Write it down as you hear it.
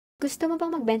Gusto mo bang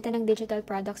magbenta ng digital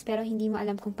products pero hindi mo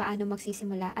alam kung paano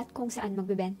magsisimula at kung saan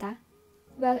magbebenta?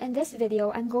 Well, in this video,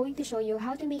 I'm going to show you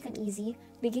how to make an easy,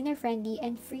 beginner-friendly,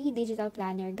 and free digital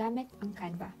planner gamit ang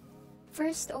Canva.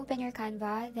 First, open your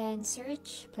Canva, then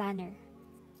search Planner.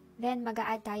 Then,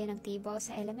 mag-a-add tayo ng table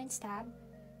sa Elements tab.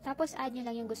 Tapos, add nyo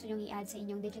lang yung gusto nyong i-add sa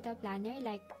inyong digital planner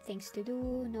like things to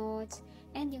do, notes,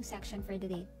 and yung section for the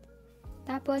date.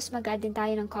 Tapos, mag-add din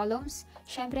tayo ng columns.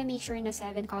 Syempre, make sure na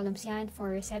 7 columns yan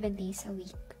for 7 days a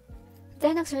week.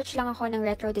 Then, nag-search lang ako ng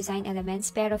retro design elements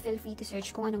pero feel free to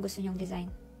search kung anong gusto nyong design.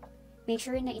 Make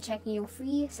sure na i-check nyo yung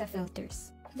free sa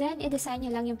filters. Then, i-design nyo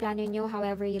lang yung planner nyo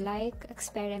however you like.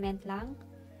 Experiment lang.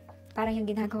 Parang yung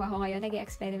ginagawa ko ngayon,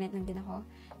 nag-experiment lang din ako.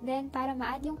 Then, para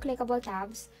ma-add yung clickable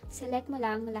tabs, select mo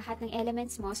lang lahat ng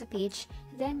elements mo sa page,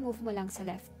 then move mo lang sa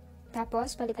left.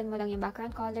 Tapos, palitan mo lang yung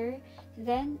background color,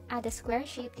 then add a square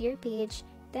shape to your page,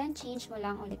 then change mo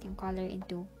lang ulit yung color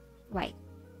into white.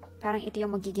 Parang ito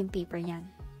yung magiging paper niyan.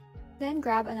 Then,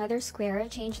 grab another square,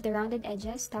 change the rounded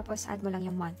edges, tapos add mo lang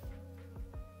yung month.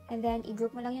 And then,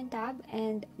 i-group mo lang yung tab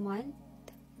and month,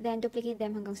 then duplicate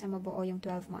them hanggang sa mabuo yung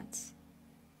 12 months.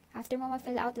 After mo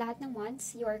ma-fill out lahat ng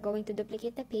months, you are going to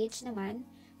duplicate the page naman,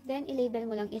 then i-label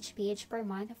mo lang each page per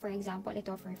month. For example,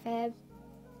 ito for Feb,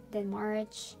 then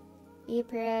March,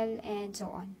 April, and so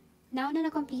on. Now na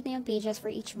na-complete na yung pages for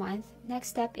each month,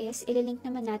 next step is ililink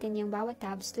naman natin yung bawat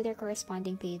tabs to their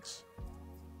corresponding page.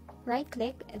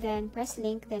 Right-click, then press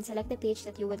link, then select the page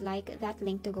that you would like that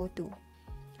link to go to.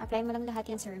 Apply mo lang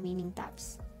lahat yan sa remaining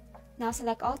tabs. Now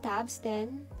select all tabs,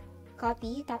 then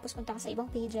copy, tapos punta ka sa ibang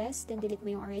pages, then delete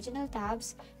mo yung original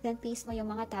tabs, then paste mo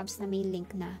yung mga tabs na may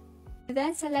link na.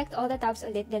 Then, select all the tabs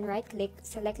ulit, then right-click,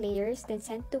 select layers, then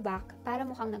send to back para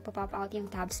mukhang nagpa-pop out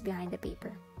yung tabs behind the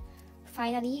paper.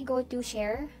 Finally, go to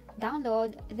Share,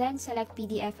 Download, then select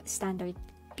PDF Standard.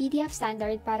 PDF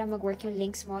Standard para mag-work yung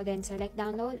links mo, then select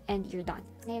Download, and you're done.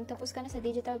 Ngayon, tapos ka na sa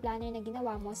digital planner na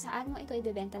ginawa mo, saan mo ito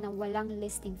ibebenta ng walang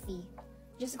listing fee?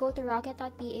 Just go to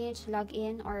rocket.ph, log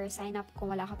in, or sign up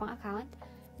kung wala ka pang account.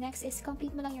 Next is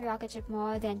complete mo lang yung rocket ship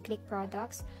mo, then click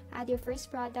products, add your first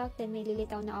product, then may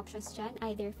lilitaw na options dyan,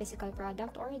 either physical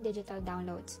product or digital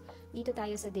downloads. Dito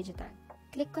tayo sa digital.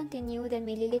 Click continue, then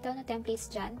may lilitaw na templates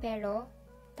dyan, pero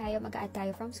mag-add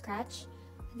tayo from scratch.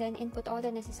 Then input all the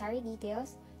necessary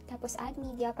details, tapos add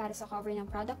media para sa cover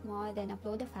ng product mo, then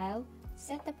upload the file,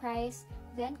 set the price,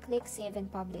 then click save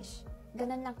and publish.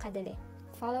 Ganun lang kadali.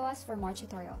 Follow us for more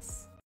tutorials.